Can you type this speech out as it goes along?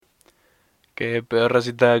Qué pedo,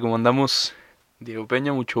 racita, ¿cómo andamos? Diego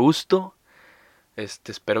Peña, mucho gusto.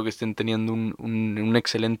 Espero que estén teniendo un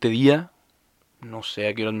excelente día. No sé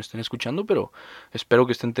a qué horas me estén escuchando, pero espero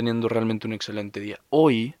que estén teniendo realmente un excelente día.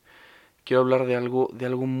 Hoy quiero hablar de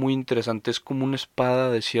algo muy interesante. Es como una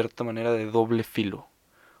espada de cierta manera de doble filo.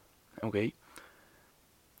 ¿Ok?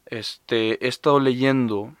 He estado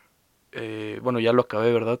leyendo, bueno, ya lo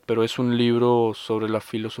acabé, ¿verdad? Pero es un libro sobre la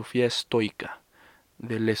filosofía estoica.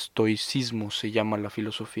 Del estoicismo se llama la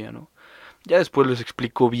filosofía, ¿no? Ya después les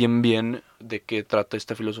explico bien de qué trata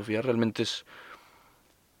esta filosofía. Realmente es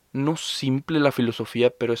no simple la filosofía,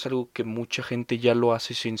 pero es algo que mucha gente ya lo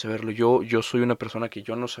hace sin saberlo. Yo soy una persona que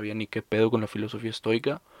yo no sabía ni qué pedo con la filosofía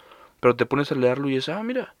estoica, pero te pones a leerlo y es,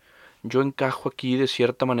 mira, yo encajo aquí de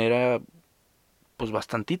cierta manera, pues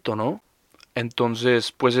bastantito, ¿no?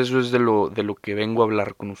 Entonces, pues eso es de lo que vengo a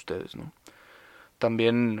hablar con ustedes, ¿no?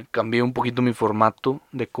 También cambié un poquito mi formato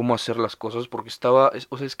de cómo hacer las cosas porque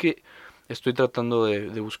o sea, es que estoy tratando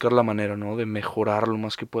de buscar la manera, ¿no? De mejorar lo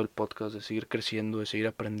más que pueda el podcast, de seguir creciendo, de seguir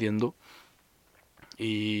aprendiendo.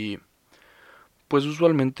 Y pues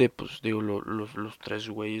usualmente, pues digo, los tres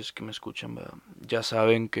güeyes que me escuchan, ¿verdad? Ya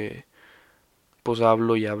saben que pues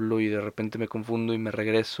hablo y de repente me confundo y me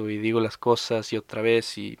regreso y digo las cosas y otra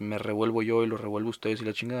vez y me revuelvo yo y lo revuelvo ustedes y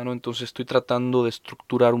la chingada, ¿no? Entonces estoy tratando de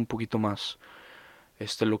estructurar un poquito más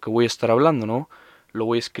lo que voy a estar hablando, ¿no? Lo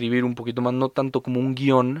voy a escribir un poquito más, no tanto como un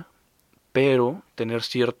guión, pero tener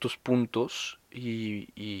ciertos puntos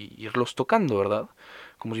y irlos tocando, ¿verdad?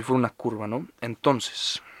 Como si fuera una curva, ¿no?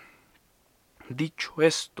 Entonces, dicho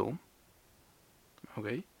esto, ¿ok?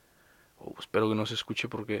 Espero que no se escuche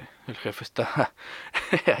porque el jefe está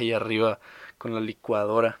ahí arriba con la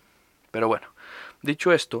licuadora. Pero bueno,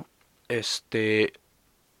 dicho esto, este,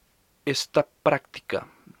 esta práctica,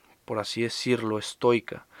 por así decirlo,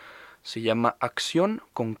 estoica, se llama acción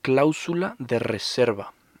con cláusula de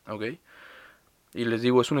reserva, ¿ok? Y les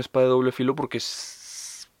digo, es una espada de doble filo porque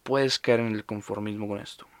puedes caer en el conformismo con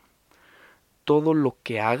esto. Todo lo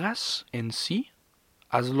que hagas en sí,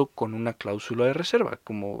 hazlo con una cláusula de reserva,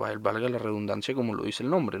 como valga la redundancia, como lo dice el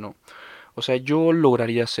nombre, ¿no? O sea, yo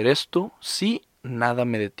lograría hacer esto si nada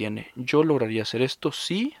me detiene. Yo lograría hacer esto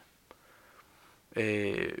si,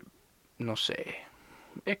 eh, no sé,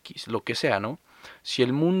 X, lo que sea, ¿no? Si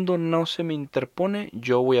el mundo no se me interpone,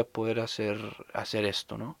 yo voy a poder hacer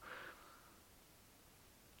esto, ¿no?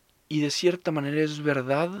 Y de cierta manera es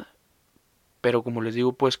verdad, pero como les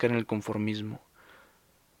digo, puedes caer en el conformismo.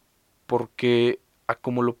 Porque a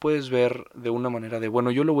como lo puedes ver de una manera de,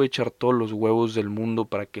 bueno, yo le voy a echar todos los huevos del mundo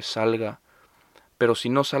para que salga, pero si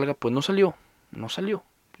no salga, pues no salió, no salió.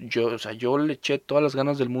 O sea, yo le eché todas las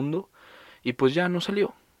ganas del mundo y pues ya no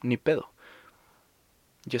salió, ni pedo.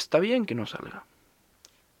 Ya está bien que no salga.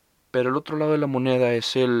 Pero el otro lado de la moneda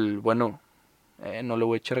es el, bueno, no le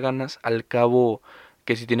voy a echar ganas, al cabo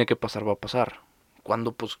que si tiene que pasar va a pasar.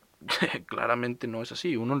 Cuando pues claramente no es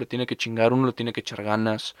así, uno le tiene que chingar, uno le tiene que echar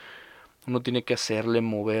ganas, uno tiene que hacerle,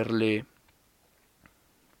 moverle,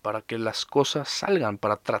 para que las cosas salgan,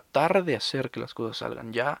 para tratar de hacer que las cosas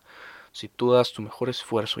salgan. Ya, si tú das tu mejor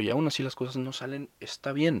esfuerzo y aún así las cosas no salen,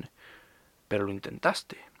 está bien, pero lo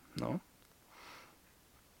intentaste, ¿no?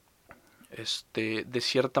 De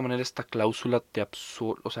cierta manera esta cláusula te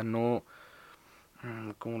absuelve, o sea, no,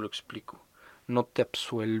 ¿cómo lo explico? No te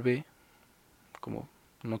absuelve, como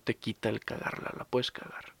no te quita el cagarla, la puedes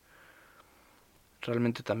cagar.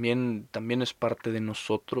 Realmente también es parte de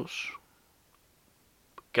nosotros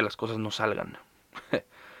que las cosas no salgan.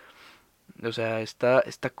 O sea,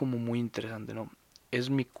 está como muy interesante, ¿no? Es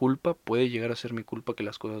mi culpa, puede llegar a ser mi culpa que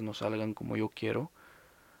las cosas no salgan como yo quiero,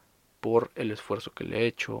 por el esfuerzo que le he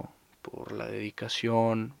hecho, por la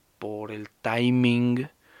dedicación, por el timing,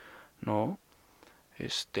 ¿no?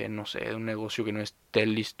 No sé, un negocio que no esté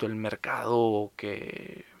listo el mercado o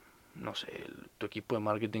que, no sé, tu equipo de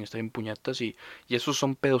marketing está en puñetas y esos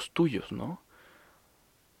son pedos tuyos, ¿no?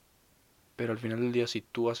 Pero al final del día, si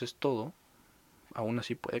tú haces todo, aún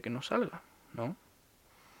así puede que no salga, ¿no?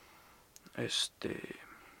 Este,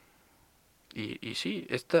 y sí,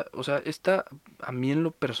 o sea, a mí en lo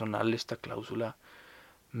personal, esta cláusula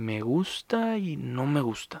me gusta y no me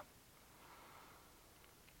gusta.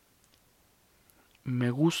 Me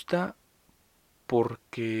gusta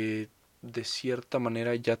porque de cierta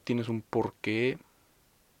manera ya tienes un porqué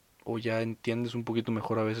o ya entiendes un poquito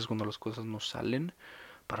mejor a veces cuando las cosas no salen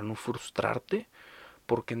para no frustrarte,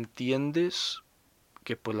 porque entiendes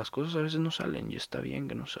que pues las cosas a veces no salen y está bien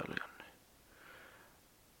que no salgan.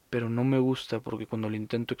 Pero no me gusta porque cuando lo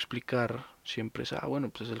intento explicar siempre es,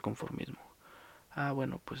 bueno, pues es el conformismo.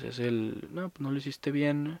 Bueno, pues es no, pues no lo hiciste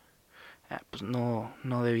bien, pues no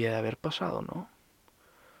debía de haber pasado, ¿no?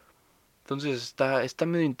 Entonces está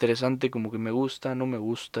medio interesante, como que me gusta, no me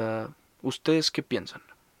gusta. ¿Ustedes qué piensan?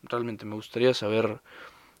 Realmente me gustaría saber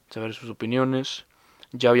sus opiniones.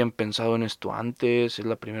 ¿Ya habían pensado en esto antes? ¿Es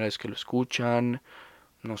la primera vez que lo escuchan?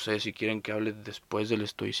 No sé si quieren que hable después del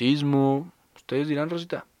estoicismo. Ustedes dirán,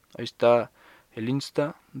 Rosita. Ahí está el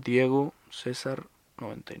Insta, Diego César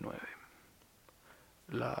 99.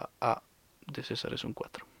 La A de César es un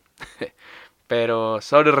 4. Pero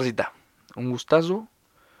sobre Rosita. Un gustazo.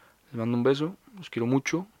 Les mando un beso. Los quiero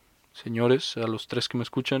mucho. Señores, a los tres que me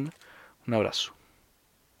escuchan, un abrazo.